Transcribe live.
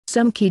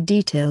Some key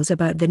details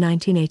about the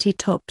 1980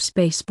 Topps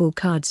baseball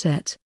card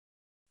set.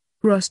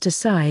 Roster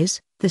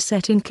size: the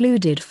set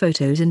included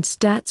photos and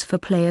stats for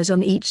players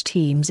on each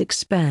team's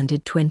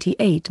expanded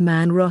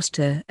 28-man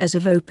roster as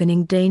of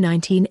opening day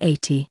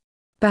 1980.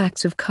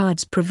 Backs of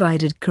cards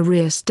provided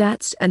career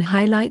stats and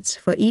highlights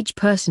for each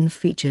person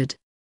featured.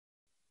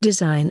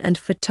 Design and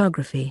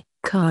photography: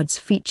 cards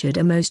featured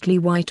a mostly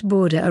white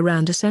border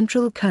around a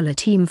central color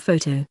team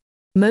photo.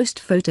 Most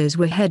photos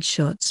were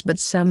headshots, but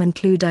some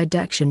included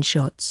action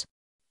shots.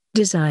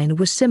 Design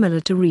was similar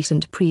to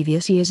recent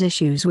previous year's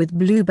issues, with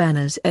blue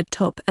banners at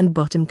top and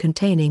bottom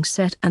containing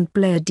set and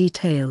player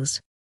details.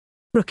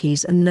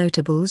 Rookies and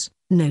notables: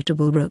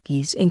 notable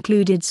rookies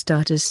included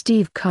starters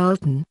Steve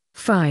Carlton,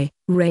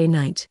 Ray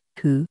Knight,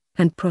 Who,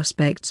 and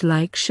prospects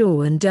like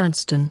Shaw and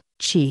Dunston,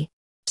 Chi.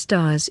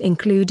 Stars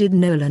included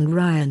Nolan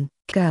Ryan,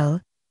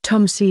 Cal,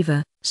 Tom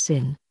Seaver,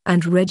 Sin,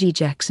 and Reggie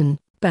Jackson,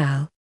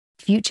 Bal.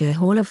 Future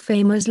Hall of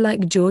Famers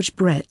like George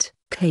Brett,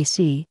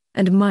 KC,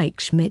 and Mike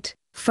Schmidt,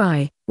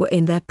 were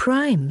in their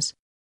primes.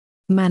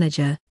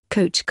 Manager,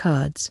 coach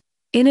cards: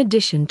 in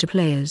addition to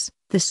players,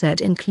 the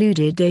set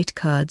included 8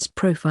 cards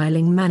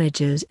profiling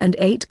managers and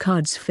 8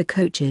 cards for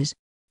coaches.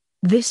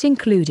 This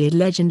included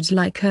legends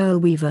like Earl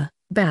Weaver,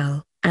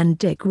 Bal, and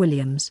Dick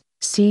Williams,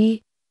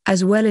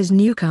 as well as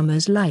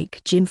newcomers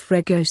like Jim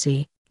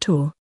Fregosi,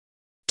 Tor.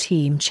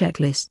 Team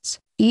checklists: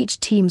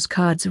 each team's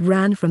cards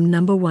ran from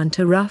number 1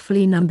 to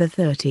roughly number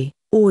 30,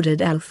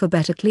 ordered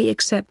alphabetically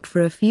except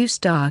for a few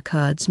star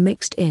cards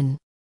mixed in.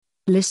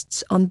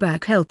 Lists on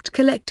back helped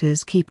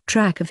collectors keep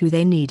track of who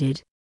they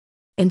needed.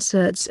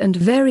 Inserts and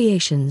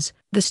variations: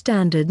 the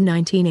standard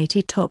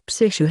 1980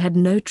 Topps issue had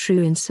no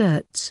true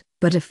inserts,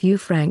 but a few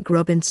Frank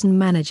Robinson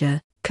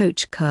manager,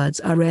 coach cards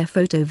are rare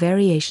photo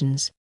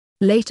variations.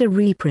 Later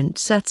reprint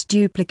sets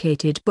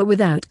duplicated but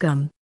without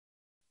gum.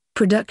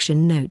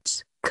 Production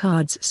notes: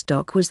 cards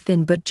stock was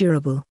thin but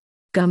durable.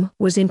 Gum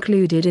was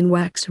included in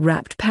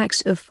wax-wrapped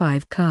packs of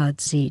 5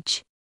 cards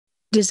each.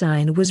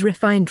 Design was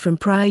refined from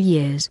prior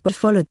years but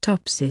followed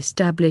Topps'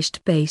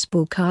 established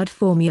baseball card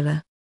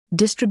formula.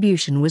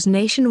 Distribution was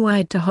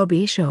nationwide to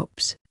hobby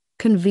shops,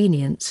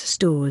 convenience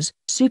stores,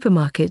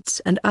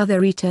 supermarkets and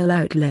other retail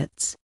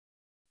outlets.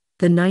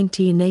 The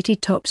 1980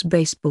 Topps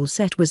baseball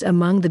set was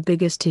among the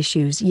biggest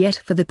issues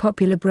yet for the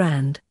popular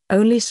brand,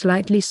 only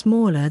slightly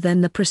smaller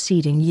than the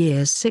preceding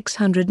year's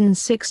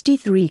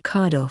 663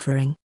 card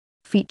offering.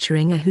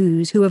 Featuring a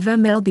who's who of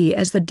MLB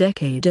as the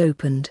decade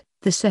opened,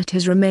 the set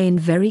has remained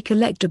very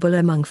collectible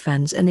among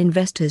fans and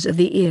investors of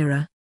the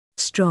era.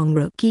 Strong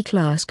rookie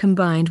class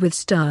combined with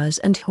stars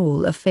and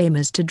Hall of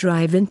Famers to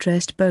drive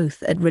interest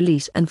both at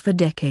release and for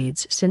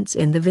decades since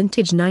in the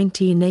vintage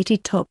 1980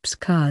 Topps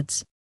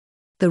cards.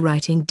 The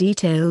writing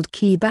detailed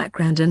key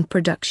background and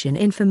production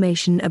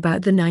information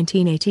about the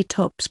 1980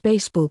 Topps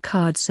baseball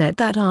card set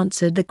that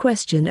answered the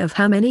question of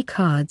how many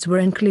cards were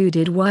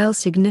included while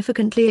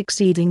significantly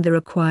exceeding the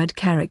required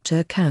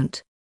character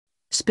count.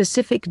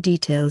 Specific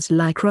details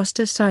like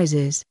roster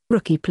sizes,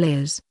 rookie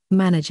players,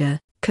 manager,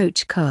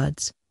 coach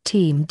cards,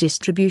 team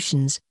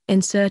distributions,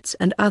 inserts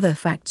and other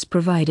facts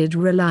provided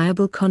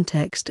reliable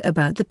context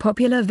about the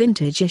popular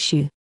vintage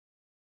issue.